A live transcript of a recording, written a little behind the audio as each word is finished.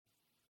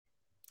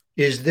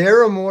Is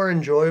there a more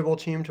enjoyable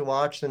team to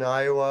watch than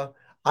Iowa?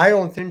 I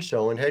don't think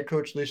so. And head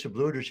coach Lisa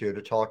Bluder's here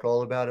to talk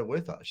all about it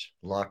with us.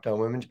 Locked On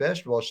Women's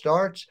Basketball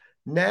starts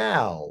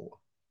now.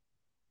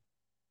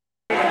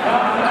 You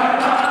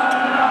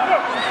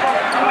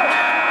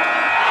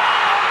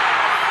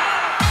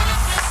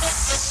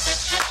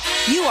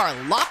are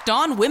Locked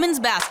On Women's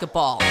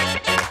Basketball,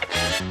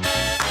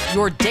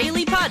 your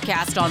daily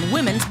podcast on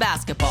women's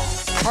basketball.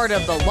 Part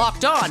of the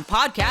Locked On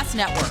Podcast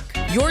Network,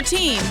 your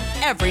team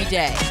every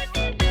day.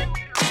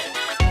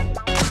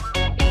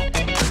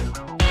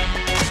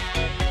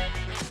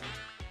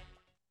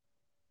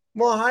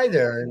 Well, hi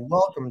there, and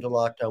welcome to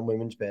Locked On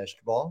Women's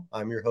Basketball.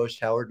 I'm your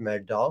host, Howard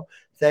Megdal,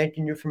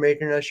 thanking you for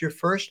making us your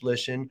first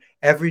listen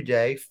every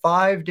day,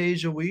 5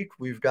 days a week.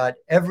 We've got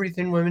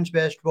everything women's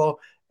basketball.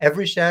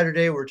 Every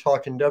Saturday, we're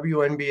talking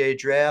WNBA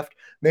draft.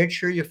 Make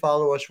sure you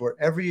follow us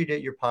wherever you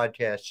get your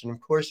podcasts. And of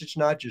course, it's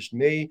not just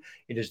me,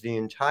 it is the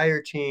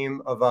entire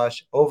team of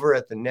us over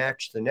at The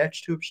Next,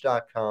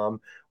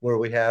 thenexthoops.com, where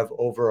we have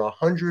over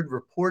 100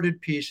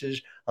 reported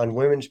pieces on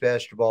women's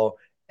basketball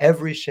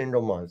every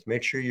single month.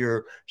 Make sure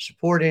you're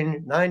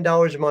supporting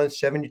 $9 a month,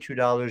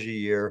 $72 a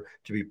year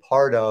to be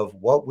part of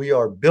what we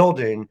are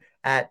building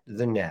at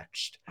The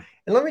Next.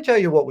 And let me tell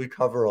you what we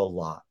cover a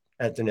lot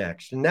at The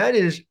Next, and that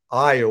is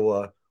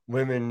Iowa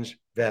women's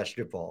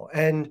basketball.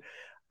 And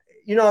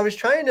I was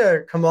trying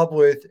to come up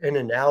with an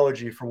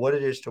analogy for what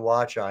it is to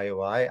watch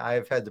Iowa.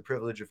 I've had the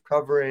privilege of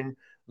covering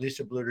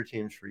Lisa Bluder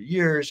teams for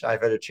years.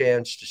 I've had a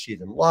chance to see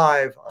them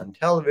live on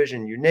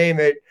television, you name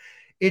it.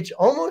 It's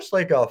almost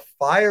like a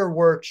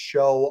fireworks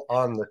show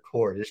on the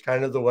court is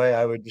kind of the way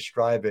I would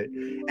describe it.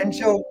 And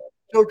so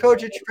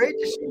coach, it's great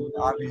to see you,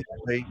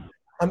 obviously.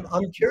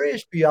 I'm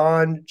curious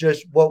beyond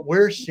just what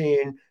we're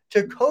seeing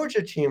to coach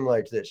a team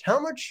like this. How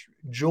much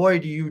joy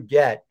do you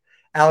get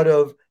out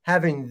of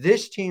having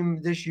this team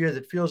this year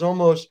that feels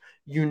almost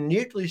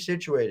uniquely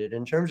situated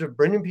in terms of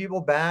bringing people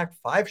back,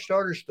 5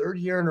 starters, third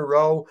year in a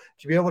row,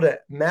 to be able to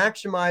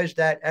maximize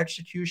that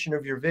execution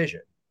of your vision?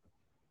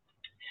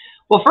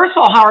 Well, first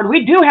of all, Howard,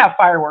 we do have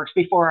fireworks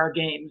before our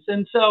games.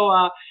 And so,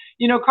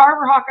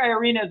 Carver Hawkeye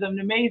Arena is an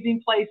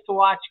amazing place to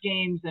watch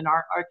games, and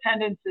our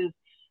attendance is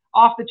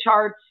off the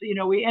charts.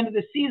 We ended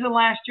the season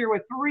last year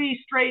with 3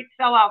 straight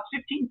sellouts,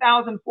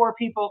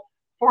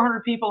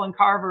 400 people in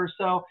Carver.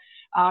 So,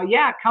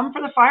 come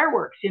for the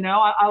fireworks.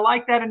 I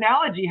like that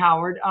analogy,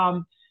 Howard.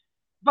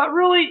 But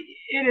really,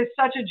 it is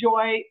such a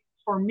joy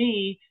for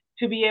me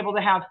to be able to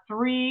have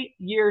 3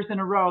 years in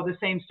a row the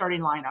same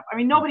starting lineup. I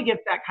mean, nobody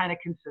gets that kind of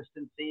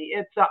consistency.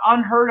 It's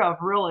unheard of,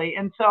 really.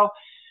 And so,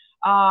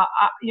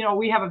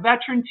 we have a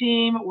veteran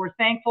team. We're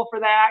thankful for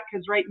that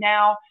because right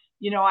now,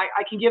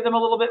 I can give them a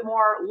little bit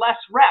less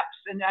reps,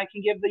 and I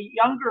can give the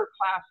younger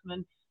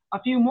classmen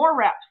a few more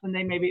reps than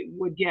they maybe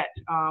would get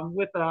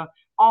with a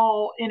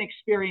all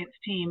inexperienced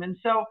team. And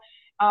so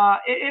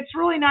it's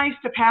really nice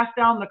to pass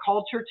down the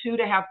culture too,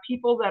 to have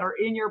people that are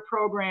in your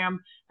program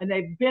and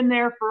they've been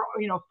there for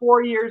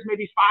 4 years,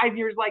 maybe 5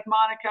 years, like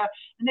Monica,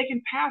 and they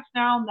can pass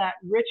down that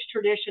rich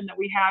tradition that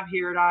we have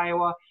here at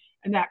Iowa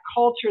and that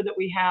culture that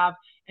we have,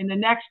 and the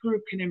next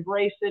group can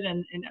embrace it,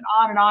 and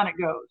on it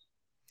goes.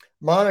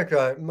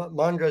 Monica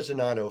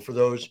Zanano, for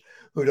those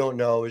who don't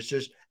know, is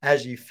just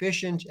as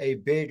efficient a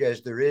big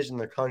as there is in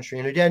the country.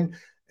 And again,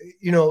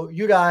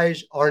 you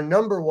guys are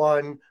number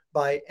one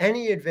by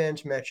any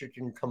advanced metric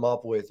you can come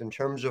up with in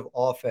terms of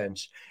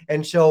offense.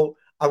 And so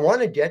I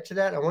want to get to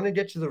that. I want to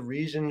get to the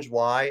reasons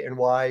why, and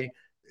why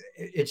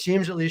it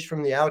seems, at least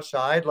from the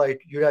outside,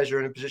 like you guys are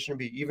in a position to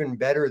be even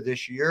better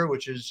this year,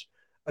 which is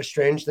a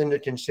strange thing to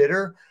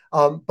consider.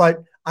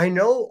 But I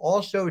know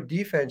also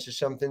defense is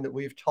something that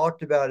we've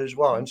talked about as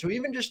well. And so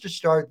even just to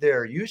start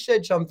there, you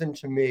said something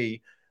to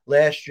me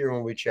last year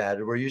when we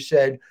chatted where you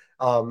said,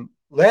 and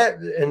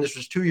this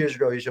was 2 years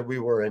ago, you said we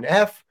were an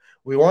F,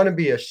 we want to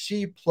be a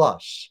C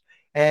plus.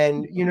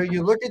 And,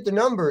 you look at the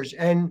numbers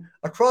and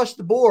across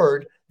the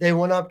board, they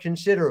went up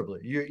considerably.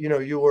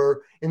 You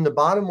were in the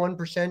bottom 1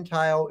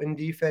 percentile in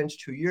defense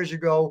 2 years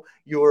ago.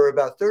 You were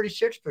about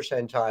 36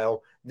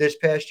 percentile this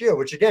past year,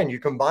 which again, you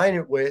combine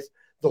it with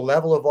the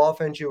level of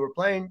offense you were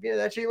playing,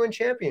 that's how you win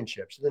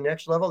championships. The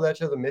next level, that's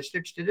how the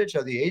Mystics did it. It's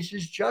how the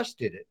Aces just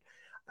did it.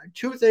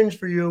 2 things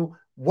for you.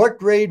 What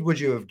grade would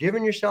you have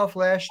given yourself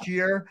last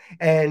year?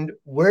 And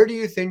where do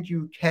you think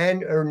you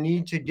can or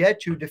need to get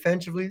to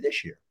defensively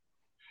this year?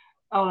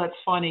 Oh, that's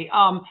funny.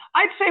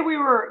 I'd say we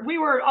were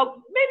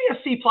maybe a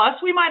C plus.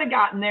 We might have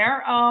gotten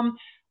there.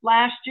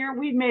 Last year,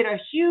 we made a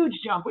huge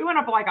jump. We went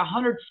up like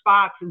 100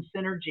 spots in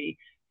synergy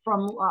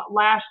from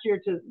last year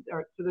to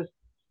this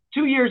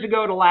 2 years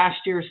ago to last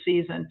year's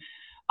season.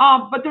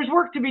 But there's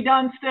work to be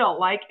done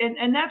still.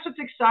 And that's what's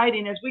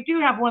exciting, is we do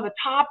have one of the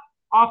top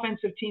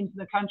offensive teams in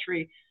the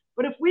country.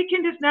 But if we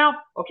can just now,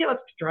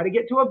 let's try to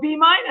get to a B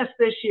minus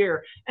this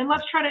year, and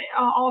let's try to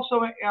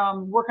also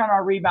work on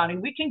our rebounding.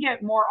 We can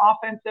get more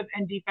offensive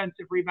and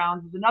defensive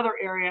rebounds is another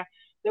area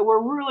that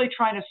we're really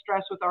trying to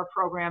stress with our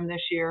program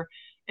this year.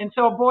 And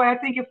so, boy, I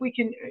think if we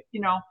can,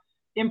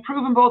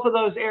 improve in both of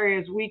those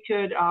areas, we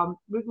could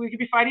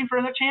be fighting for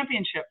another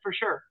championship for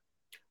sure.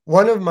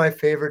 One of my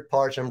favorite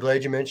parts, I'm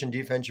glad you mentioned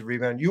defensive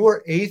rebound. You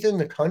were 8th in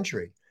the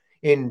country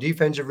in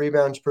defensive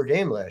rebounds per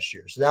game last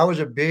year. So that was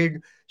a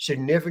big,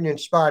 significant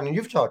spot. And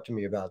you've talked to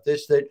me about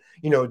this, that,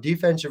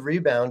 defensive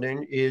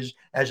rebounding is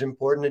as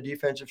important a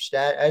defensive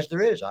stat as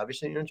there is.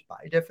 Obviously, it's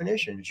by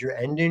definition, it's your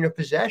ending a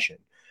possession.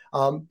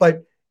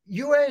 But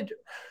you had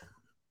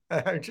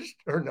just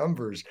her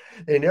numbers,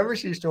 they never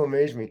cease to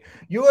amaze me.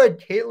 You had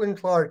Caitlin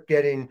Clark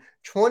getting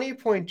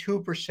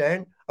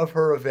 20.2% of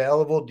her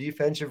available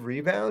defensive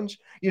rebounds.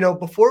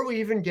 Before we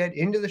even get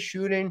into the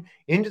shooting,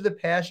 into the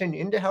passing,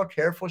 into how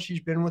careful she's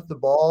been with the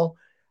ball,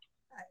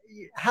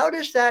 how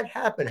does that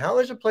happen? How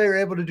is a player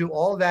able to do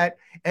all that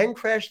and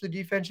crash the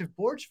defensive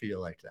boards for you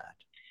like that?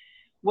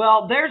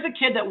 Well, there's a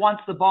kid that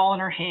wants the ball in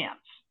her hands.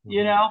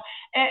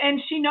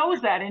 And she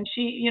knows that. And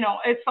she,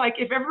 it's like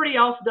if everybody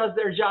else does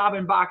their job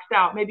and boxed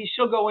out, maybe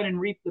she'll go in and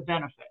reap the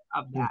benefit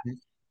of that. Mm-hmm.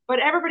 But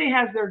everybody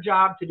has their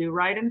job to do,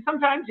 right? And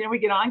sometimes, we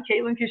get on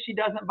Caitlin because she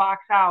doesn't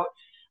box out.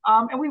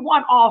 And we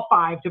want all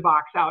 5 to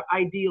box out,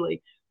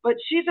 ideally. But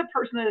she's a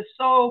person that is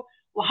so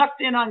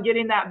locked in on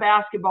getting that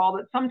basketball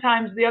that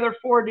sometimes the other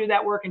 4 do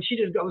that work and she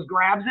just goes,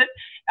 grabs it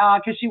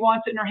because she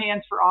wants it in her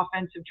hands for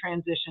offensive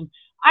transition.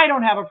 I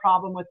don't have a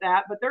problem with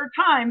that, but there are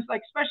times,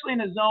 like especially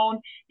in a zone,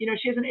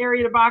 she has an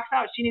area to box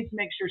out. She needs to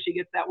make sure she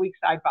gets that weak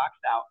side boxed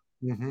out.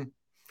 Mm-hmm.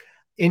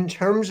 In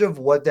terms of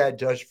what that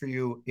does for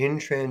you in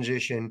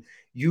transition,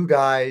 you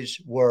guys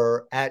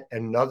were at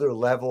another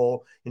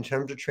level in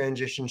terms of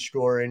transition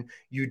scoring.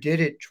 You did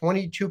it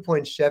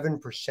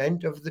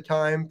 22.7% of the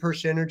time per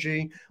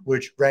synergy,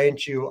 which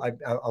ranked you, I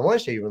want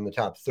to say you were in the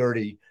top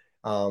 30,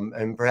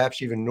 and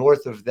perhaps even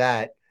north of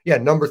that. Yeah,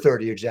 number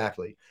 30,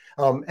 exactly.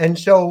 And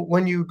so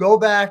when you go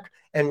back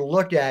and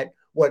look at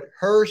what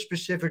her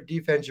specific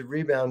defensive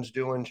rebounds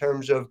do in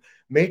terms of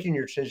making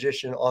your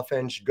transition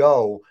offense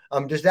go,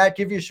 does that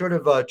give you sort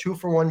of a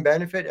 2-for-1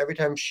 benefit every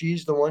time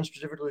she's the one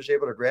specifically who's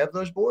able to grab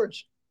those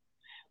boards?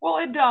 Well,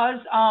 it does,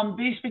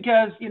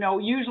 because,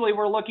 usually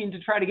we're looking to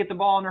try to get the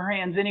ball in her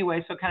hands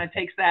anyway, so it kind of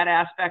takes that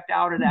aspect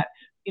out of that,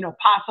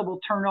 possible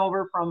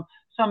turnover from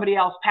somebody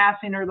else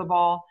passing her the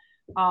ball.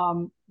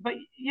 But,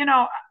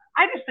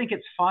 I just think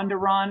it's fun to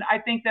run. I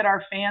think that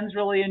our fans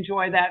really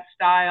enjoy that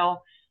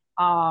style.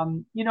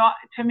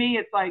 To me,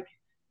 it's like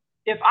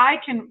if I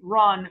can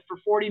run for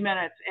 40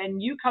 minutes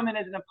and you come in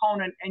as an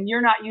opponent and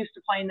you're not used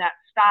to playing that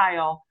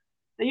style,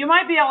 then you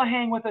might be able to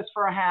hang with us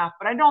for a half,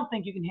 but I don't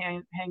think you can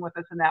hang with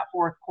us in that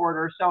 4th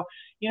quarter. So,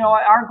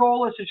 our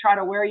goal is to try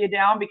to wear you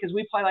down because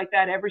we play like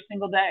that every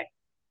single day.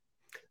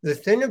 The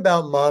thing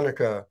about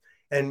Monica,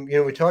 and,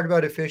 we talked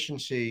about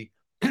efficiency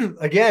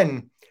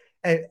again,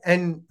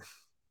 and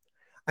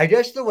I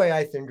guess the way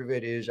I think of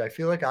it is I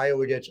feel like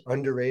Iowa gets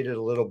underrated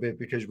a little bit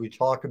because we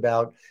talk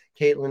about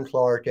Caitlin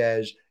Clark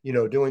as,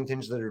 doing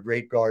things that a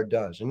great guard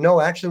does. And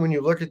no, actually, when you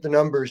look at the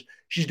numbers,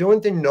 she's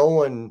doing things no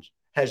one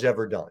has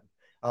ever done.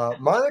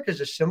 Monica's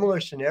a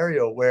similar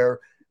scenario where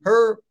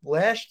her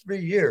last 3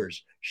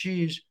 years,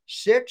 she's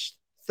 6th,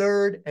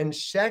 3rd, and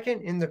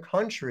 2nd in the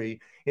country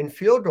in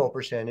field goal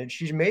percentage.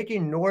 She's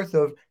making north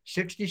of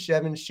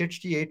 67,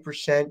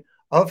 68%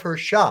 of her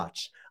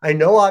shots. I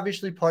know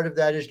obviously part of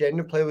that is getting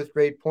to play with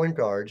great point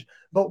guards,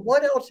 but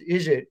what else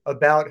is it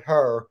about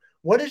her?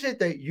 What is it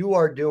that you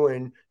are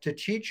doing to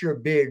teach your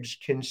bigs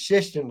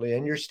consistently,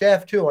 and your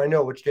staff too, I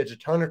know, which gets a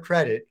ton of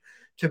credit,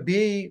 to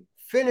be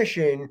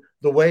finishing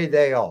the way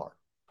they are?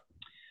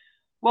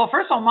 Well,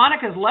 first of all,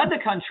 Monica's led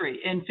the country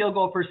in field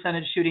goal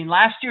percentage shooting.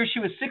 Last year, she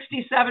was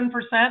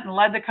 67% and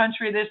led the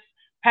country. This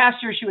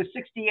past year, she was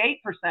 68%.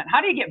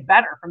 How do you get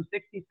better from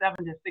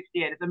 67 to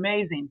 68? It's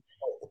amazing.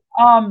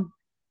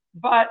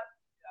 But,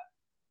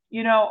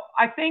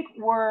 I think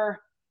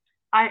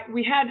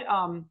we had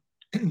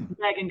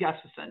Megan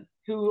Gustafson,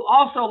 who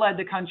also led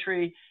the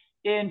country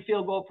in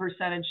field goal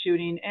percentage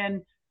shooting.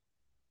 And,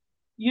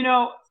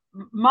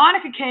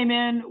 Monica came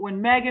in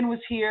when Megan was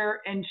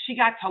here and she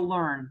got to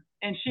learn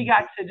and she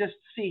got to just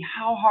see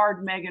how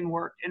hard Megan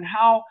worked and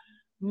how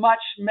much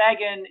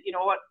Megan,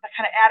 what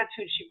kind of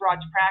attitude she brought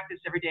to practice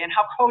every day and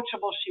how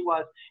coachable she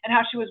was and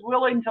how she was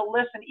willing to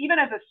listen. Even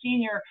as a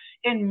senior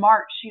in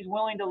March, she's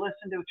willing to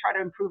listen to try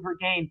to improve her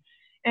game.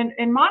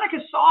 And Monica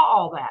saw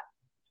all that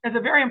as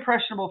a very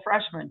impressionable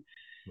freshman.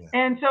 Yeah.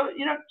 And so,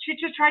 she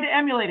just tried to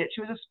emulate it.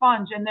 She was a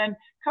sponge. And then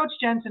Coach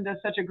Jensen does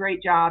such a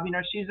great job.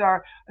 She's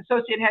our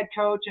associate head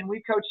coach, and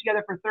we've coached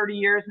together for 30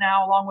 years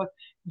now, along with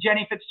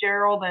Jenny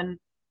Fitzgerald. And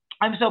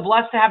I'm so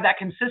blessed to have that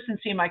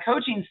consistency in my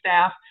coaching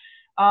staff.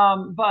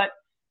 But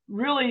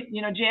really,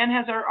 Jan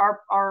has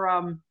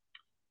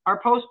our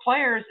post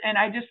players, and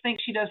I just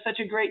think she does such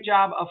a great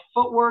job of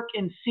footwork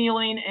and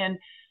sealing and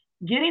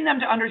getting them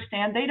to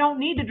understand they don't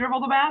need to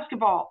dribble the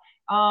basketball.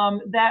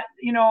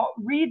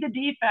 Read the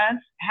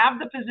defense, have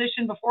the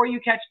position before you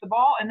catch the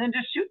ball, and then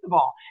just shoot the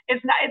ball.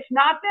 It's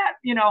not that,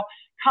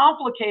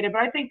 complicated,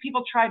 but I think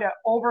people try to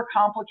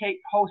overcomplicate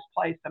post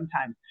play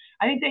sometimes.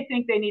 I think they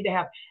think they need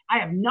to I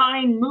have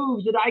 9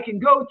 moves that I can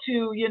go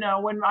to,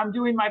 when I'm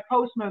doing my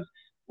post moves.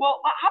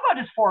 Well, how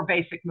about just 4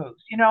 basic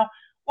moves?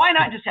 Why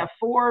not just have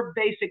 4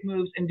 basic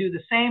moves and do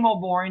the same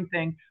old boring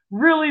thing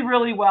really,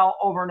 really well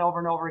over and over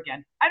and over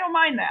again? I don't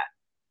mind that.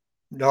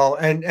 No,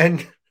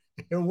 and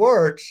it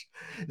works.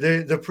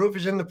 The proof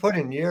is in the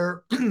pudding.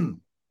 Year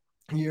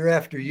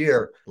after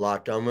year,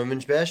 Locked On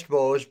Women's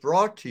Basketball is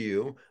brought to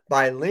you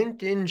by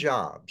LinkedIn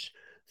Jobs.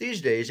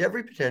 These days,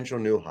 every potential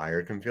new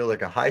hire can feel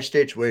like a high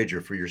stakes wager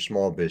for your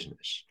small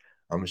business.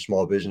 I'm a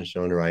small business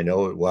owner, I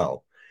know it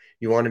well.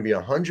 You want to be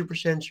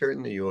 100%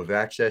 certain that you have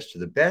access to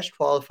the best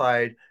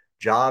qualified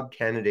job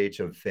candidates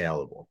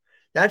available.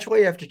 That's why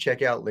you have to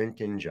check out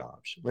LinkedIn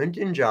Jobs.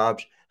 LinkedIn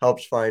Jobs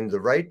helps find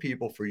the right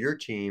people for your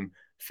team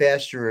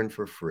faster and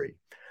for free.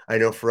 I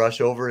know for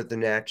us over at the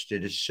Next,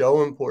 it is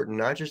so important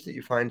not just that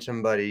you find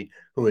somebody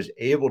who is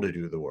able to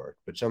do the work,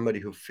 but somebody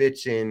who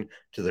fits in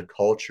to the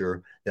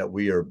culture that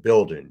we are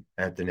building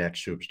at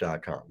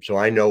thenexthoops.com. So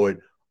I know it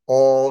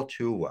all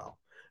too well.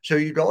 So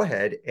you go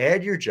ahead,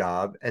 add your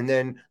job, and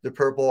then the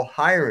purple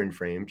hiring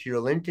frame to your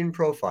LinkedIn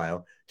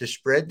profile to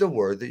spread the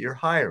word that you're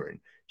hiring.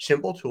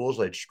 Simple tools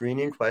like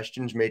screening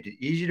questions make it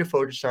easy to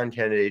focus on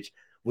candidates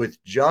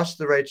with just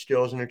the right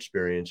skills and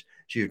experience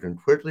so you can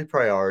quickly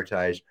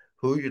prioritize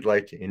who you'd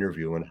like to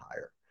interview and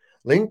hire.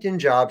 LinkedIn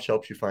Jobs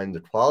helps you find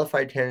the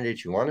qualified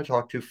candidates you want to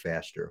talk to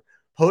faster.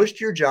 Post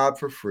your job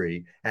for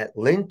free at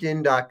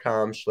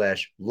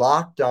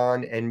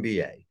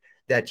linkedin.com/lockedonnba.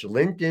 That's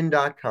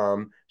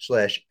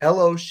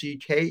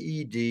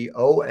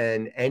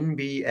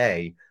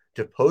linkedin.com/LOCKEDONNBA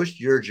to post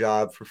your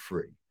job for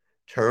free.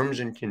 Terms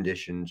and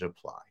conditions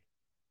apply.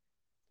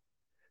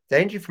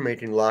 Thank you for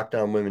making Locked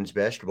On Women's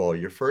Basketball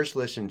your first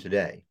listen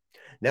today.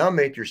 Now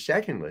make your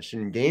second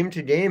listen Game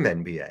to Game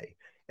NBA.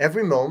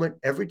 Every moment,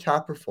 every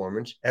top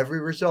performance,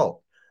 every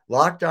result.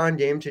 Locked On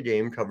Game to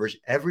Game covers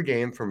every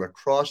game from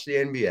across the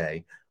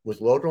NBA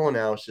with local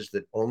analysis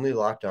that only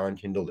Locked On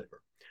can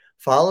deliver.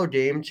 Follow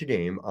Game to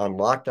Game on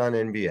Locked On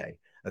NBA,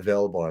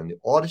 available on the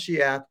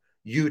Odyssey app,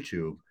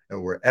 YouTube,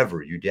 and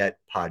wherever you get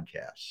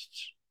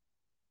podcasts.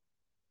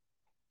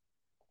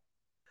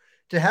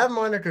 To have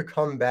Monica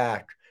come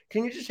back,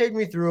 can you just take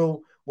me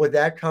through what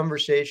that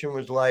conversation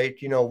was like,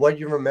 what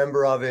you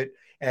remember of it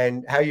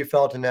and how you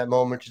felt in that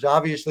moment? Because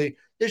obviously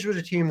this was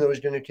a team that was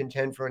going to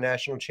contend for a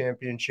national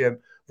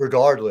championship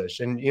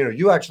regardless. And,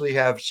 you actually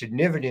have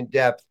significant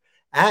depth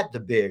at the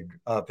big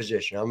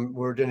position.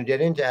 We're going to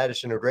get into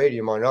Addison O'Grady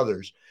among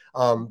others.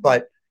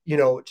 But,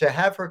 to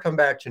have her come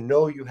back, to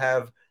know you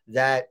have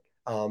that,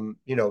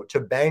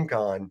 to bank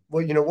on,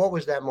 what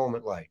was that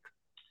moment like?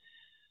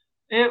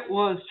 It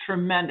was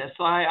tremendous.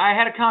 I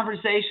had a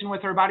conversation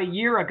with her about a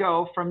year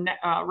ago from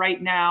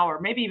right now, or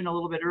maybe even a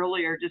little bit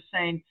earlier, just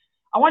saying,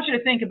 I want you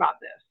to think about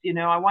this.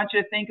 I want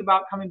you to think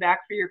about coming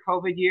back for your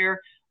COVID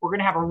year. We're going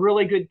to have a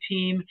really good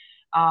team.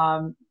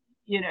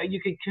 You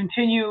could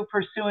continue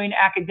pursuing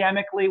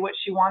academically what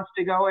she wants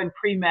to go in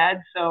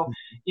pre-med. So,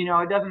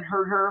 it doesn't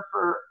hurt her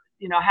for,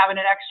 having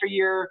an extra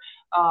year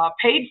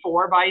paid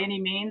for by any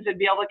means and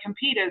be able to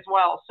compete as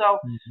well. So,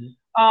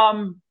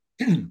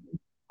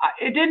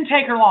 it didn't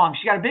take her long.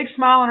 She got a big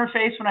smile on her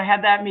face when I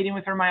had that meeting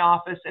with her in my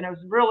office. And it was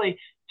really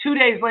 2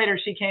 days later,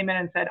 she came in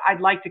and said,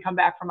 I'd like to come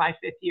back for my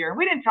 5th year. And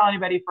we didn't tell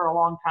anybody for a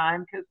long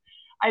time because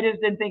I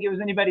just didn't think it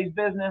was anybody's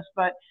business.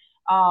 But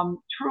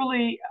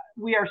truly,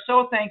 we are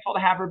so thankful to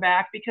have her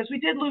back because we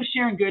did lose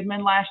Sharon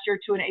Goodman last year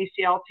to an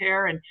ACL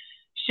tear. And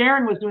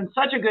Sharon was doing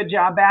such a good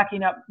job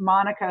backing up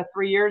Monica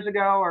 3 years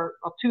ago or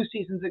 2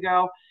 seasons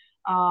ago.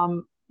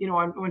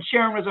 When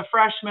Sharon was a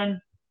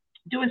freshman,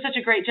 doing such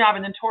a great job,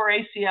 and then tore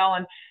ACL,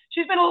 and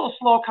she's been a little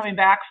slow coming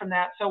back from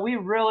that. So we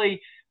really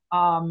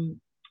are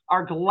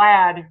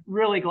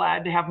really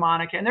glad to have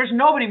Monica. And there's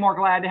nobody more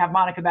glad to have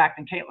Monica back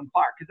than Caitlin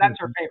Clark because that's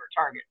her favorite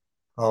target.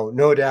 Oh,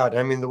 no doubt.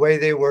 I mean, the way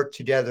they work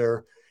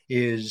together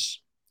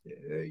is,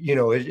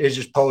 is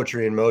just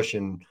poetry in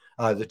motion,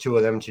 the two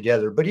of them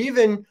together. But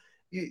even,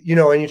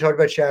 and you talked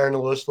about Sharon, a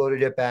little slow to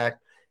get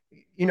back,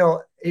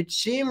 it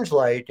seems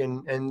like,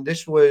 and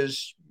this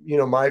was,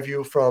 my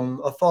view from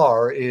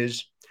afar,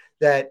 is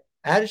that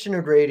Addison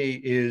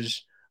O'Grady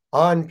is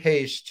on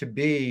pace to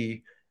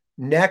be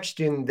next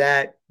in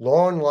that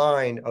long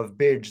line of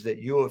bigs that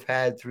you have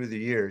had through the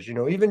years.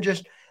 Even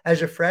just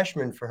as a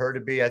freshman, for her to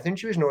be, I think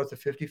she was north of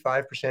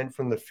 55%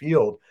 from the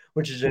field,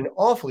 which is an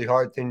awfully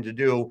hard thing to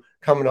do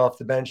coming off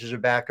the bench as a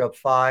backup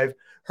 5.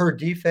 Her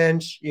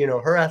defense,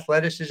 her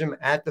athleticism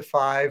at the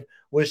 5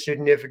 was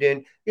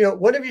significant.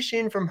 What have you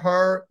seen from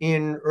her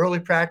in early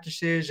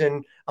practices?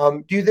 And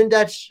do you think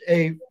that's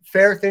a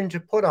fair thing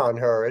to put on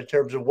her in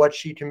terms of what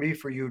she can be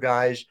for you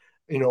guys,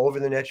 over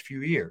the next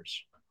few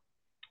years?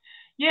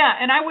 Yeah.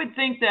 And I would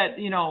think that,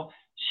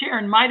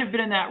 Sharon might have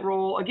been in that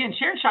role. Again,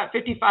 Sharon shot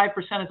 55%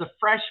 as a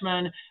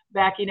freshman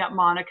backing up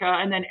Monica.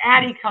 And then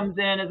Addie comes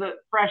in as a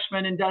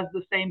freshman and does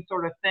the same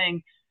sort of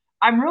thing.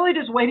 I'm really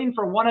just waiting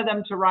for one of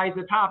them to rise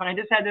to the top. And I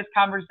just had this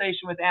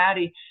conversation with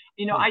Addie.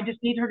 I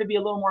just need her to be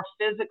a little more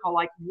physical,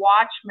 like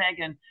watch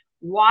Megan,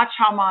 watch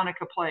how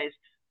Monica plays.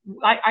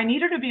 I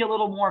need her to be a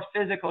little more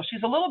physical.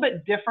 She's a little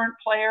bit different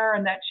player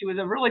in that she was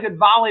a really good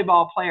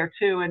volleyball player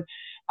too. And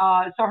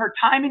so her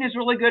timing is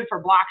really good for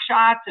block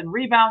shots and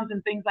rebounds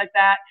and things like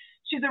that.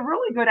 she's a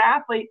really good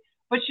athlete,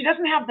 but she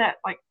doesn't have that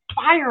like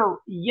fire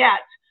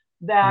yet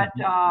that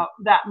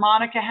that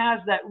Monica has.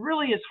 That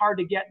really is hard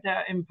to get,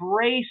 to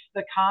embrace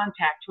the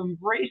contact, to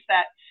embrace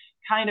that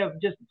kind of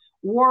just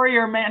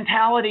warrior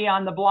mentality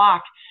on the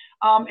block.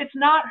 It's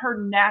not her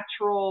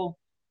natural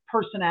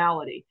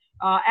personality.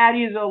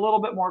 Addie is a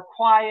little bit more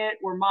quiet,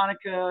 where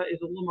Monica is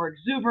a little more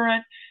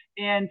exuberant.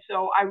 And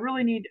so I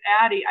really need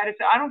Addie.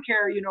 I don't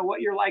care,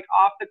 what you're like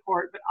off the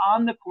court, but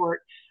on the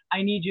court,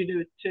 I need you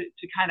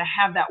to kind of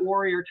have that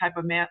warrior type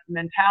of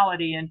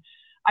mentality. And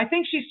I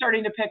think she's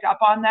starting to pick up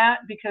on that,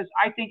 because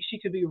I think she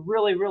could be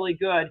really, really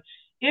good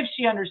if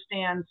she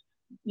understands,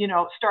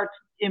 starts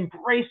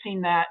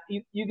embracing that.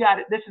 You got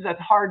it. This is a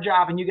hard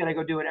job, and you got to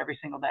go do it every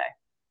single day.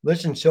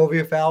 Listen,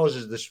 Sylvia Fowles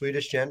is the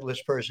sweetest,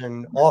 gentlest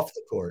person off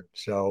the court.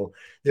 So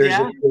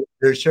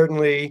there's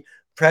certainly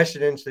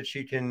precedents that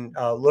she can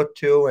look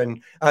to.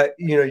 And,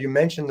 you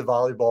mentioned the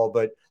volleyball,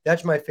 but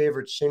that's my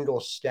favorite single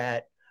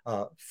stat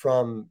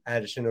from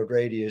Addison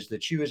O'Grady, is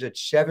that she was at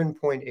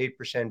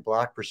 7.8%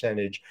 block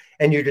percentage.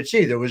 And you could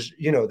see there was,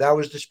 that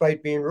was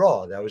despite being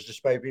raw. That was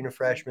despite being a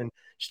freshman,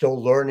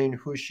 still learning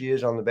who she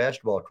is on the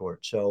basketball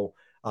court. So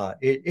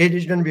it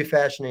is going to be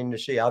fascinating to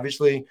see.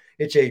 Obviously,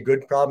 it's a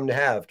good problem to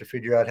have, to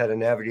figure out how to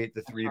navigate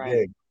the three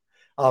big.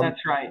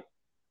 That's right.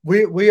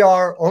 We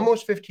are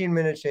almost 15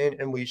 minutes in,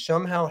 and we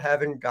somehow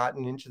haven't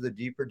gotten into the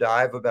deeper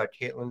dive about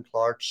Caitlin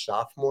Clark's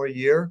sophomore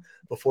year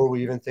before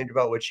we even think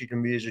about what she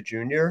can be as a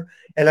junior.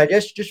 And I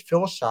guess just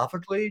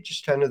philosophically,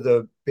 just kind of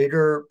the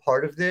bigger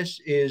part of this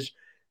is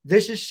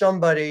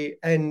somebody,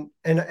 and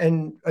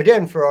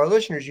again, for our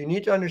listeners, you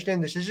need to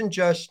understand this isn't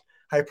just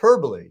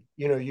hyperbole.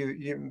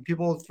 You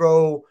people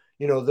throw,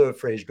 the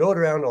phrase goat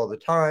around all the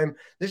time.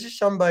 This is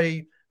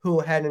somebody who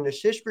had an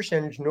assist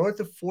percentage north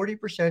of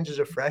 40% as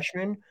a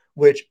freshman,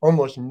 which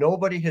almost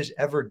nobody has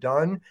ever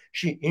done.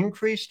 She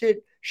increased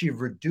it. She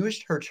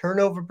reduced her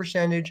turnover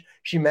percentage.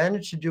 She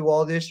managed to do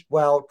all this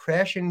while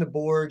crashing the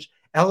boards,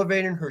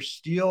 elevating her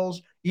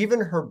steals.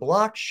 Even her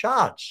blocked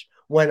shots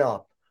went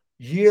up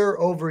year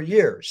over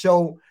year.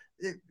 So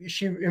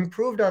she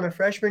improved on a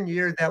freshman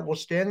year that will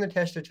stand the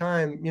test of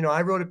time.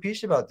 I wrote a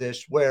piece about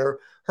this, where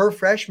her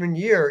freshman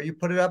year, you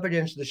put it up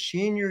against the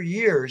senior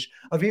years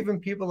of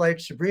even people like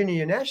Sabrina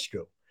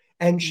Ionescu.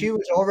 And she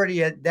was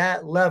already at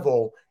that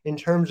level in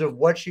terms of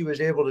what she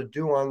was able to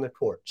do on the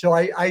court. So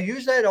I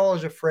use that all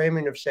as a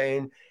framing of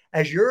saying,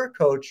 as you're a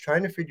coach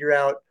trying to figure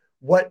out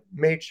what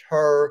makes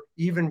her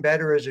even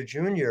better as a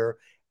junior,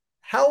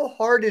 how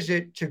hard is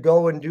it to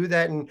go and do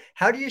that? And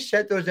how do you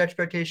set those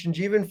expectations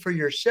even for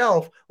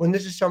yourself when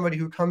this is somebody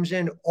who comes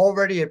in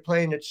already at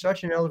playing at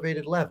such an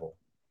elevated level?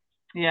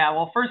 Yeah,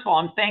 well, first of all,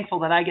 I'm thankful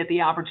that I get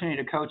the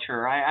opportunity to coach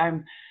her.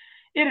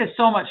 It is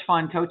so much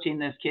fun coaching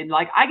this kid.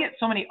 Like, I get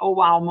so many oh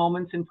wow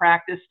moments in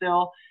practice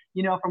still,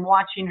 from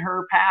watching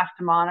her pass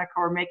to Monica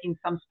or making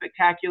some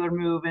spectacular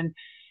move. And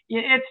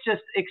it's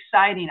just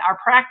exciting. Our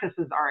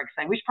practices are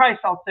exciting. We should probably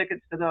sell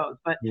tickets to those.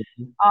 But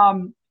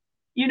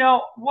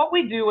what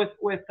we do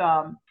with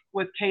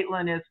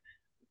Caitlin is,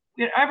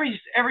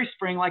 every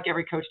spring, like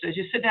every coach does,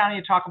 you sit down and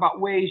you talk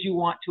about ways you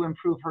want to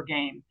improve her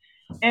game.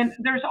 And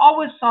there's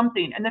always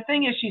something. And the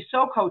thing is, she's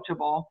so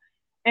coachable,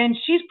 and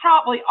she's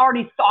probably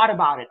already thought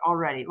about it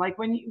already. Like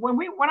when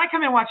I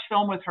come in and watch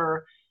film with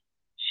her,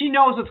 she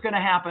knows what's going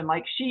to happen.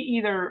 Like, she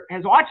either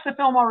has watched the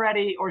film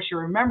already, or she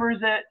remembers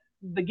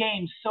the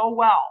game so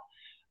well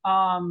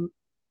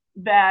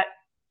that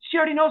she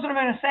already knows what I'm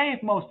going to say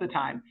most of the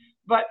time.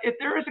 But if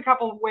there is a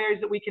couple of ways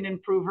that we can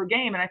improve her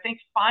game, and I think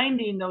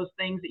finding those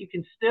things that you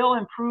can still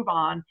improve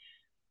on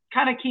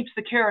kind of keeps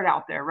the carrot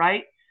out there,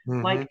 right?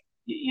 Mm-hmm. Like,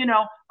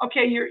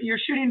 okay, you're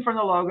shooting from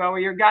the logo, or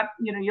you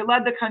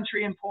led the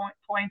country in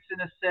points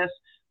and assists.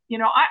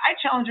 I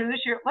challenge her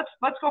this year.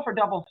 Let's go for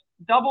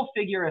double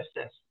figure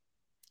assists.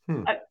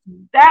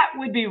 That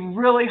would be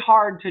really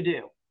hard to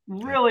do.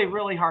 Really,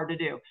 really hard to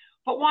do.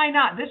 But why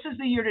not? This is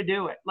the year to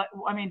do it.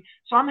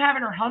 So I'm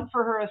having her hunt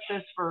for her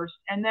assists first.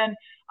 And then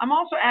I'm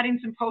also adding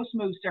some post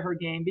moves to her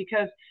game,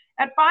 because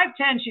at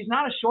 5'10", she's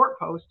not a short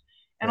post.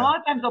 And a lot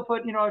of times they'll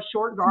put, a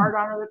short guard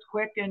on her that's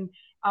quick. And,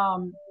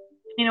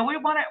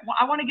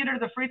 I want to get her to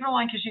the free throw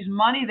line because she's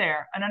money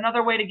there. And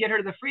another way to get her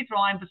to the free throw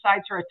line,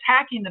 besides her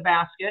attacking the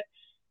basket,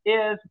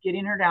 is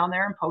getting her down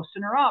there and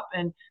posting her up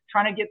and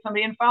trying to get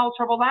somebody in foul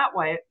trouble that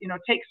way.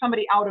 Take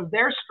somebody out of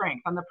their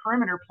strength on the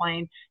perimeter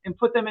playing and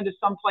put them into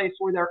some place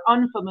where they're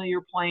unfamiliar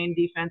playing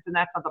defense, and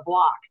that's on the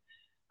block.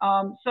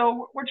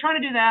 So we're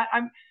trying to do that.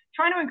 I'm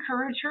trying to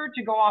encourage her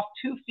to go off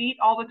 2 feet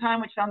all the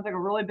time, which sounds like a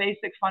really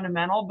basic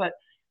fundamental, but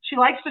she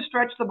likes to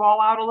stretch the ball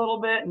out a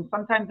little bit, and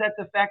sometimes that's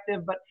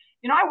effective. But,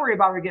 I worry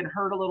about her getting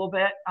hurt a little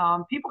bit.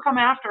 People come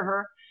after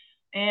her.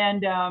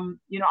 And,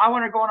 I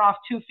want her going off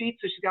 2 feet,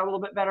 so she's got a little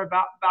bit better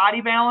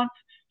body balance.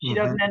 She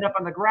doesn't end up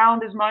on the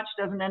ground as much,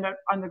 doesn't end up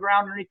on the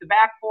ground underneath the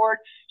backboard.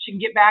 She can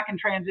get back and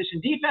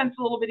transition defense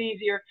a little bit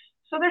easier.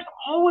 So there's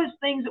always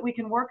things that we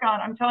can work on.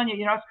 I'm telling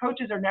you, us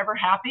coaches are never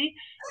happy.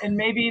 And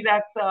maybe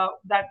that's a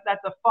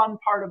fun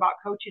part about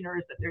coaching her,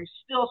 is that there's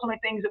still so many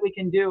things that we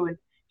can do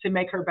to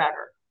make her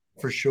better.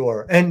 For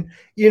sure. And,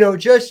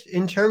 just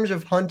in terms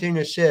of hunting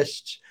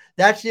assists,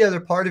 that's the other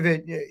part of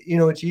it.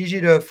 It's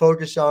easy to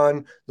focus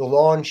on the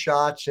long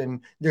shots,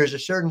 and there's a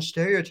certain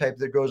stereotype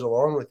that goes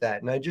along with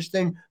that. And I just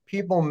think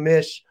people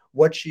miss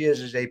what she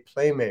is as a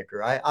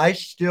playmaker. I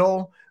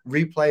still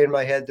replay in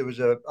my head, there was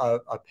a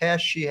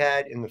pass she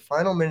had in the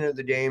final minute of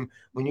the game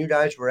when you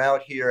guys were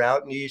out here,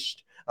 out in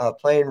East,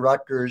 playing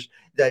Rutgers,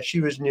 that she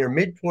was near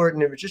midcourt,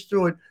 and it was just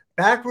threw it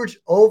backwards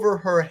over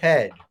her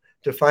head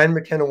to find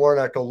McKenna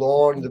Warnock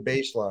along the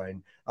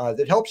baseline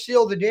that helps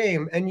seal the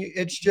game. And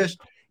it's just,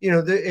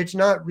 it's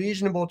not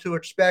reasonable to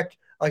expect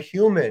a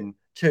human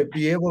to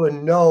be able to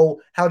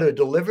know how to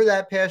deliver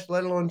that pass,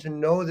 let alone to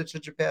know that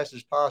such a pass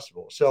is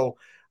possible. So,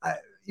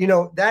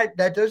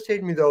 that does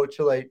take me, though,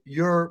 to like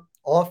your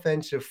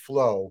offensive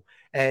flow.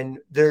 And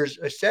there's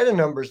a set of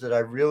numbers that I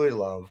really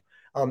love.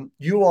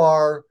 You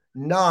are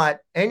not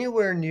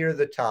anywhere near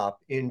the top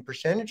in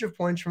percentage of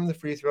points from the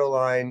free throw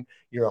line.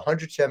 You're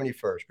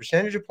 171st.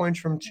 Percentage of points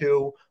from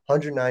two,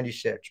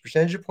 196.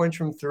 Percentage of points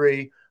from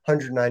three,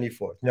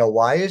 194th. Now,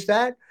 why is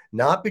that?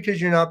 Not because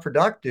you're not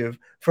productive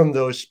from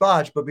those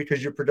spots, but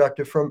because you're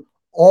productive from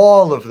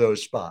all of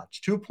those spots.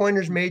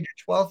 2-pointers made you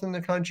 12th in the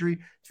country.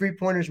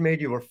 3-pointers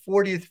made you were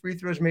 40th. Free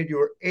throws made you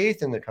were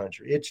 8th in the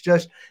country. It's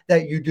just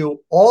that you do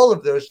all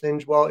of those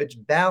things well. It's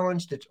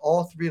balanced. It's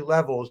all three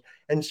levels.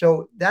 And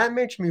so that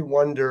makes me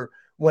wonder,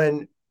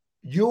 when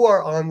you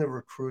are on the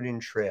recruiting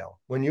trail,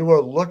 when you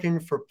are looking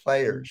for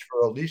players,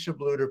 for a Lisa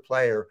Bluder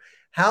player,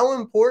 how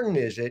important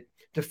is it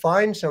to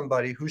find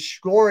somebody who's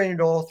scoring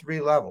at all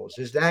three levels?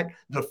 Is that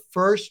the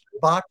first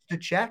box to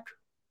check?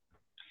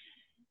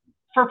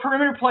 For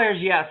perimeter players,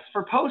 yes.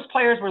 For post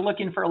players, we're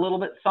looking for a little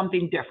bit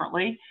something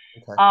differently.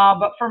 Okay.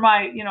 But for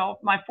my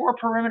 4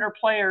 perimeter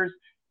players,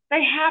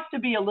 they have to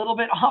be a little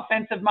bit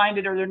offensive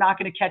minded, or they're not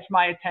going to catch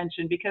my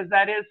attention, because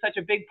that is such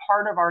a big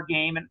part of our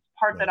game, and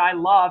part that I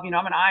love. I'm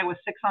an Iowa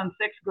 6-on-6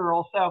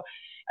 girl, so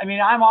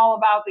I'm all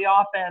about the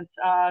offense.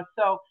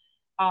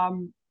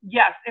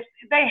 Yes, if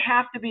they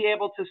have to be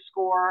able to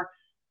score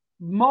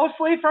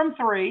mostly from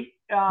three,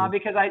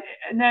 because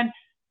and then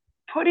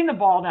putting the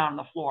ball down on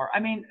the floor.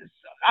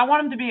 I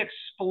want them to be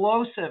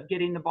explosive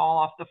getting the ball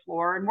off the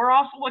floor. And we're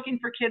also looking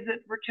for kids that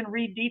can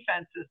read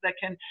defenses, that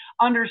can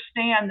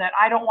understand that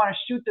I don't want to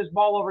shoot this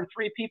ball over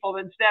 3 people,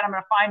 but instead I'm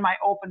going to find my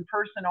open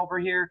person over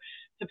here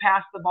to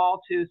pass the ball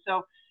to.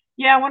 So,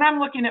 yeah, when I'm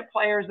looking at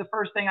players, the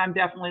first thing I'm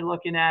definitely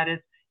looking at is,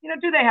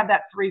 do they have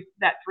that three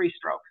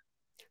stroke?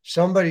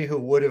 Somebody who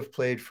would have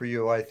played for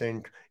you, I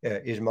think,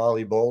 is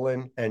Molly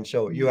Bolin. And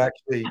so you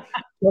actually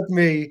took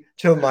me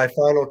to my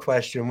final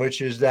question,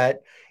 which is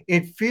that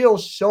it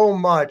feels so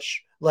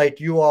much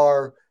like you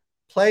are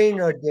playing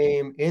a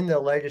game in the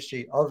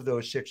legacy of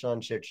those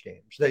 6-on-6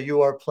 games, that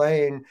you are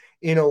playing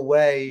in a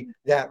way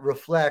that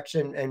reflects,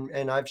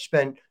 and I've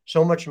spent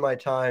so much of my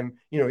time,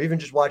 even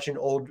just watching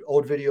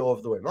old video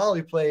of the way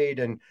Molly played,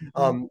 and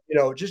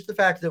just the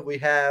fact that we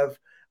have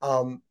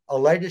a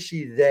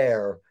legacy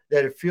there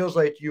that it feels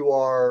like you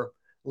are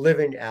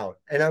living out.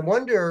 And I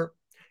wonder,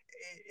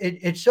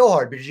 it's so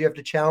hard because you have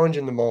to challenge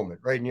in the moment,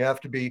 right? And you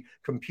have to be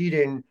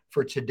competing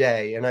for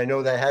today. And I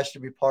know that has to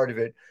be part of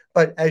it.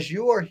 But as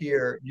you are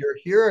here, you're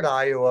here at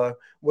Iowa,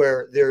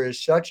 where there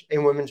is such a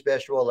women's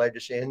basketball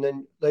legacy. And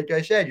then, like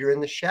I said, you're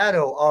in the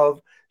shadow of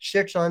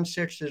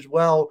 6-on-6 as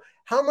well.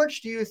 How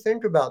much do you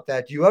think about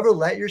that? Do you ever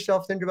let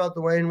yourself think about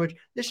the way in which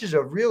this is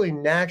a really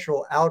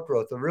natural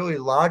outgrowth, a really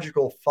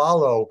logical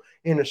follow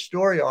in a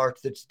story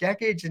arc that's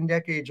decades and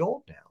decades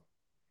old now?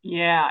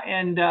 Yeah.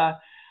 And,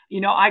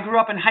 I grew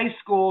up in high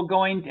school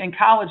and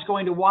college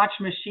going to watch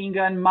Machine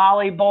Gun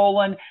Molly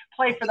Bolin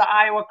play for the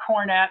Iowa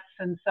Cornets.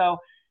 And so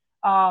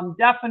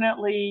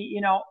definitely,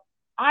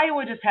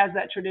 Iowa just has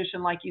that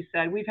tradition, like you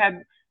said. We've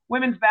had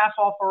women's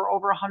basketball for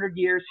over 100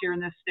 years here in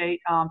this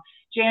state.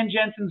 Jan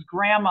Jensen's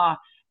grandma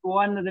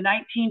won the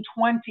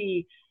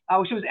 1920,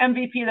 she was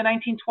MVP of the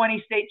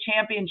 1920 state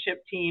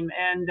championship team.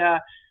 And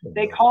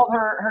they called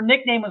her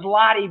nickname was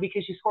Lottie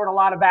because she scored a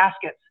lot of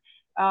baskets.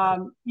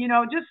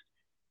 Just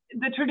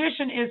the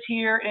tradition is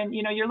here. And,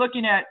 you're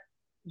looking at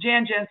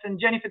Jan Jensen,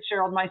 Jenny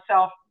Fitzgerald,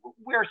 myself,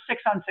 we're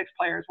 6-on-6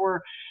 players.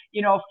 We're,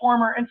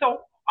 former. And so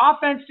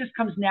offense just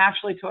comes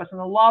naturally to us, and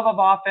the love of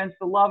offense,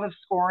 the love of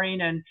scoring,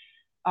 and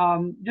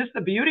just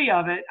the beauty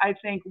of it, I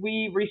think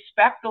we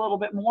respect a little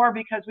bit more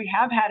because we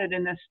have had it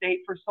in this state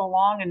for so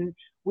long, and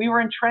we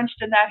were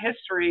entrenched in that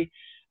history.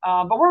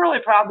 But we're really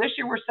proud. This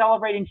year we're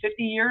celebrating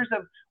 50 years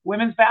of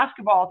women's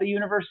basketball at the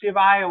University of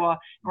Iowa.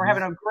 We're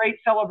having a great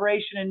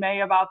celebration in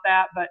May about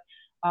that, but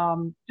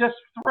just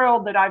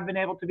thrilled that I've been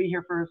able to be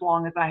here for as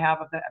long as I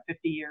have, of that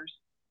 50 years.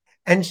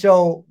 And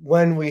so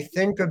when we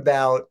think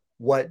about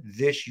what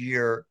this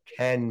year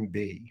can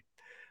be,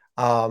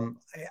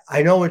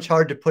 I know it's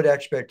hard to put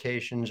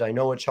expectations. I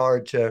know it's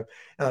hard to,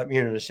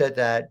 to set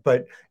that,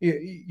 but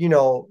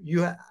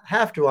you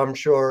have to, I'm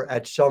sure,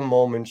 at some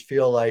moments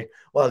feel like,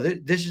 well,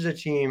 this is a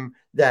team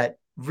that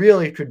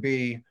really could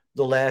be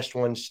the last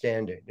one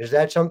standing. Is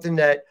that something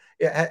that,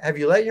 have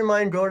you let your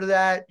mind go to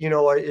that?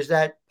 Or is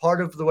that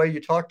part of the way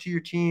you talk to your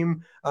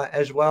team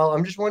as well?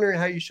 I'm just wondering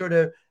how you sort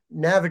of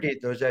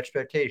navigate those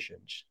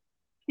expectations?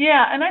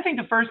 Yeah, and I think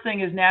the first thing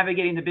is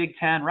navigating the Big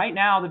Ten. Right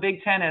now, the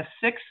Big Ten has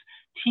 6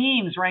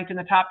 teams ranked in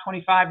the top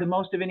 25, the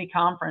most of any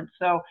conference.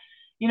 So,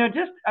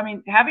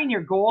 having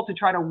your goal to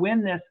try to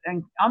win this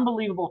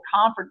unbelievable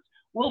conference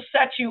will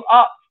set you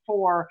up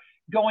for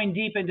going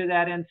deep into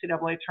that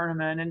NCAA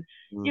tournament. And,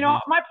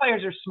 my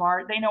players are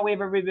smart. They know we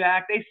have everybody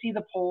back. They see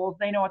the polls.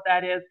 They know what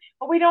that is.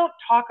 But we don't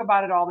talk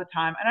about it all the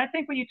time. And I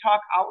think when you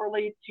talk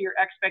outwardly to your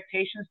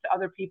expectations to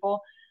other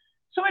people,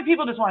 so many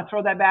people just want to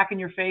throw that back in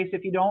your face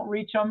if you don't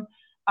reach them.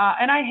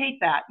 And I hate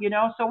that,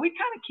 so we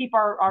kind of keep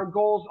our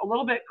goals a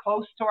little bit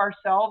close to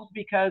ourselves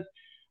because,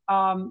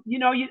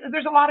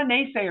 there's a lot of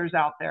naysayers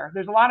out there.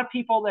 There's a lot of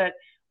people that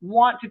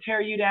want to tear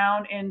you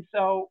down. And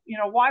so,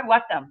 why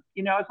let them?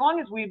 As long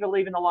as we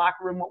believe in the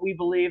locker room, what we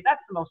believe,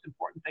 that's the most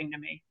important thing to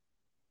me.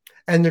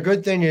 And the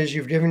good thing is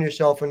you've given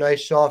yourself a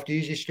nice, soft,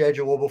 easy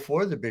schedule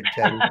before the Big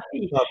Ten.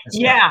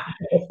 Yeah.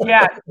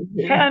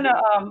 10.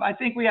 I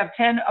think we have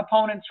 10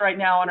 opponents right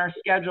now on our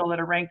schedule that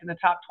are ranked in the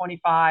top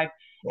 25,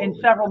 and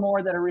several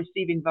more that are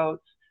receiving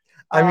votes.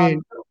 I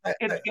mean,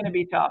 it's going to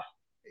be tough.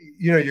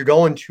 You're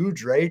going to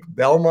Drake,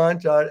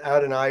 Belmont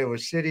out in Iowa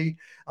City,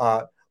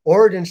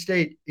 Oregon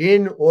State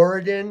in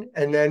Oregon,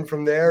 and then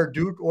from there,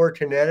 Duke or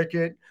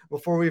Connecticut.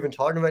 Before we even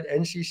talk about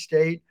NC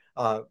State,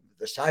 the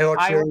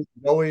Cyhawk series,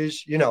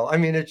 always,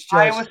 it's just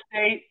Iowa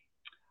State.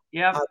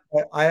 Yeah.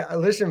 I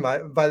listen.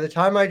 By the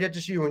time I get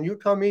to see you when you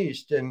come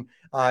east, and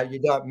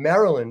you got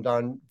Maryland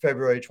on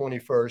February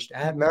 21st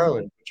at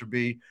Maryland, which will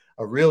be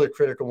a really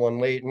critical one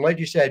late. And like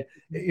you said,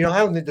 I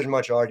don't think there's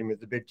much argument.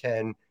 The Big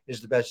Ten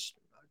is the best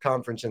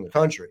conference in the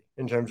country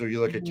in terms of you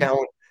look at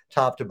talent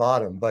top to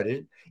bottom. But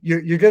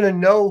you're going to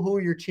know who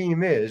your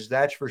team is.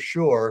 That's for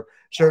sure.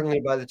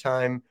 Certainly by the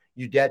time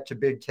you get to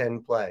Big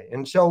Ten play.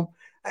 And so,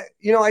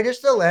 I guess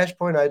the last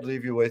point I'd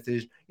leave you with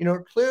is,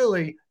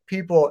 clearly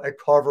people at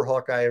Carver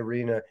Hawkeye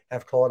Arena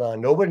have caught on.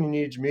 Nobody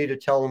needs me to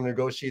tell them to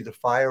go see the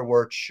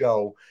fireworks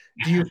show.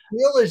 Do you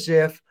feel as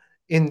if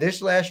in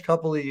this last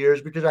couple of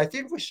years, because I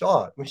think we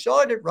saw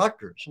it at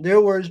Rutgers,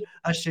 there was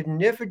a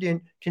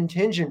significant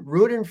contingent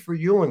rooting for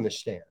you in the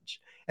stands.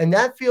 And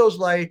that feels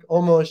like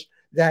almost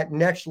that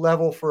next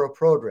level for a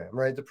program,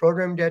 right? The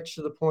program gets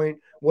to the point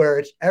where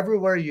it's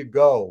everywhere you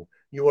go,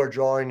 you are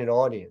drawing an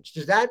audience.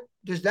 Does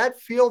that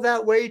feel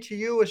that way to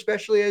you,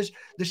 especially as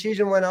the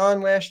season went on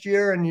last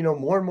year and,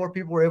 more and more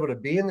people were able to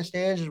be in the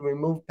stands as we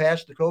moved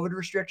past the COVID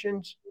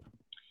restrictions?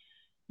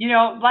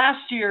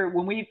 Last year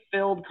when we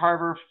filled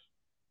Carver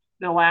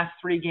the last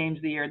 3 games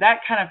of the year,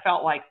 that kind of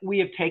felt like we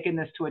have taken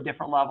this to a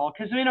different level.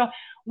 Because,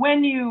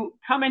 when you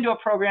come into a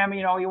program,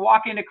 you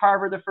walk into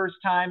Carver the first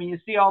time and you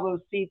see all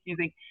those seats and you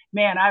think,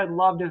 man, I would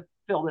love to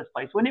fill this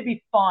place. Wouldn't it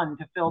be fun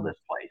to fill this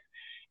place?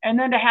 And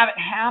then to have it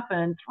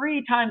happen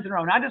 3 times in a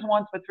row, not just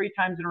once, but 3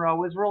 times in a row,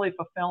 was really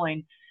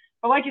fulfilling.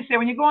 But like you say,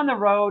 when you go on the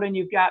road and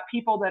you've got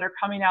people that are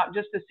coming out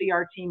just to see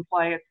our team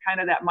play, it's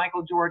kind of that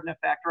Michael Jordan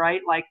effect,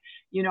 right? Like,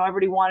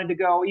 everybody wanted to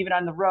go, even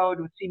on the road,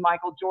 to see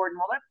Michael Jordan.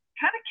 Well, that's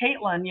kind of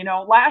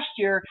Caitlin. Last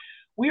year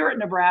we were at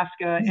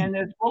Nebraska and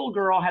this little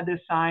girl had this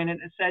sign and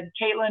it said,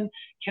 "Caitlin,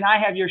 can I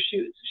have your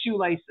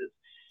shoelaces?"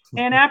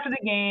 And after the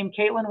game,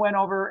 Caitlin went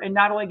over and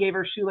not only gave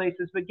her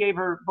shoelaces, but gave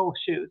her both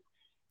shoes.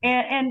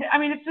 And I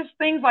mean, it's just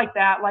things like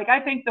that. Like,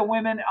 I think the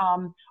women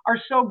are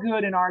so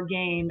good in our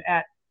game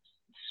at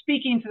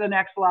speaking to the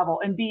next level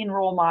and being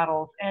role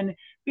models and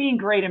being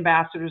great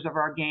ambassadors of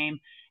our game.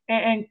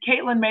 And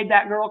Caitlin made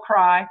that girl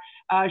cry.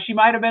 She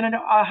might have been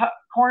a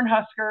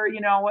Cornhusker,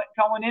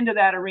 going into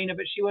that arena,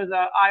 but she was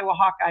an Iowa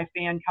Hawkeye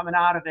fan coming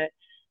out of it.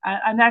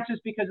 And that's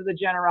just because of the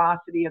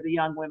generosity of the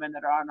young women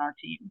that are on our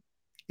team.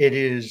 It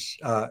is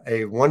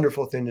a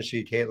wonderful thing to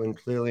see. Caitlin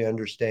clearly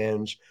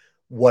understands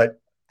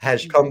what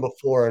has come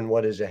before and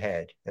what is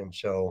ahead. And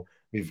so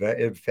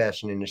it's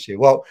fascinating to see.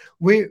 Well,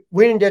 we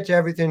didn't get to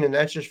everything, and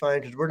that's just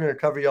fine because we're going to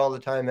cover you all the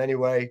time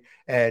anyway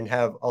and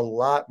have a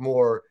lot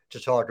more to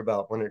talk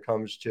about when it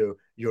comes to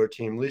your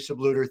team. Lisa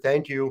Bluder,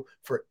 thank you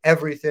for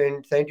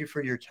everything. Thank you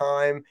for your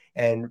time,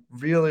 and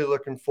really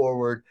looking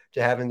forward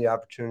to having the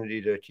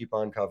opportunity to keep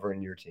on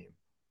covering your team.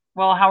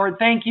 Well, Howard,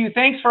 thank you.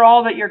 Thanks for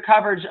all that your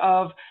coverage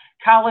of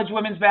college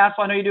women's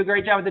basketball. I know you do a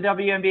great job with the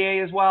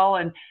WNBA as well.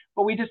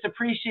 But we just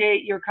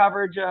appreciate your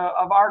coverage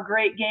of our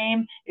great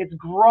game. It's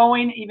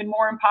growing even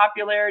more in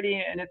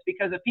popularity, and it's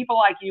because of people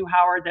like you,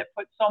 Howard, that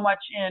put so much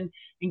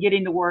in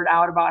getting the word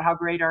out about how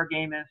great our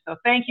game is. So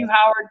thank you,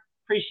 Howard.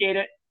 Appreciate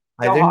it.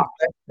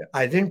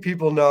 I think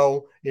people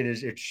know it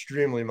is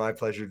extremely my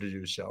pleasure to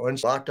do so.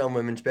 And Locked On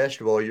Women's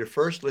Basketball, your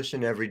first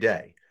listen every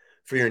day.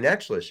 For your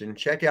next listen,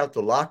 check out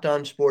the Locked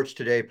On Sports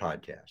Today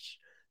podcast.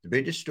 The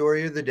biggest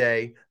story of the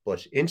day,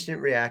 plus instant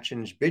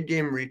reactions, big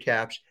game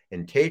recaps,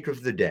 and take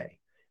of the day.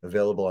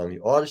 Available on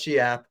the Odyssey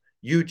app,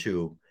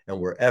 YouTube,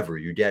 and wherever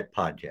you get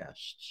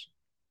podcasts.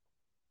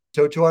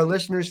 So to our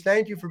listeners,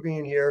 thank you for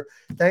being here.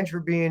 Thanks for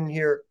being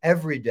here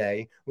every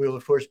day. We will,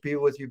 of course, be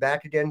with you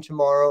back again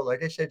tomorrow.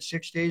 Like I said,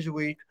 6 days a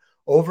week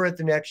over at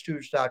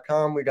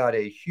thenexthoops.com. We got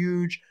a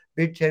huge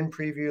Big Ten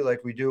preview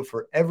like we do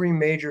for every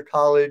major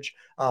college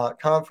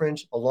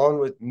conference, along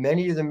with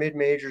many of the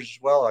mid-majors as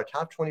well. Our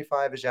top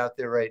 25 is out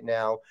there right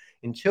now.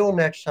 Until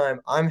next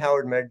time, I'm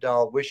Howard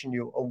Megdal, wishing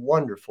you a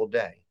wonderful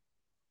day.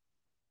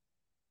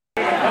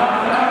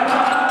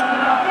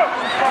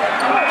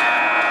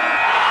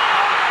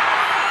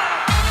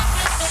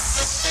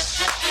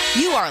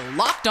 You are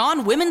Locked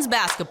On Women's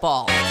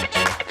Basketball,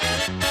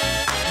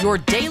 your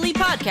daily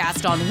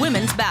podcast on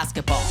women's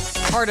basketball.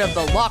 Part of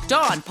the Locked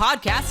On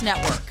Podcast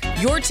Network,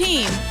 your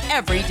team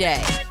every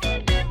day.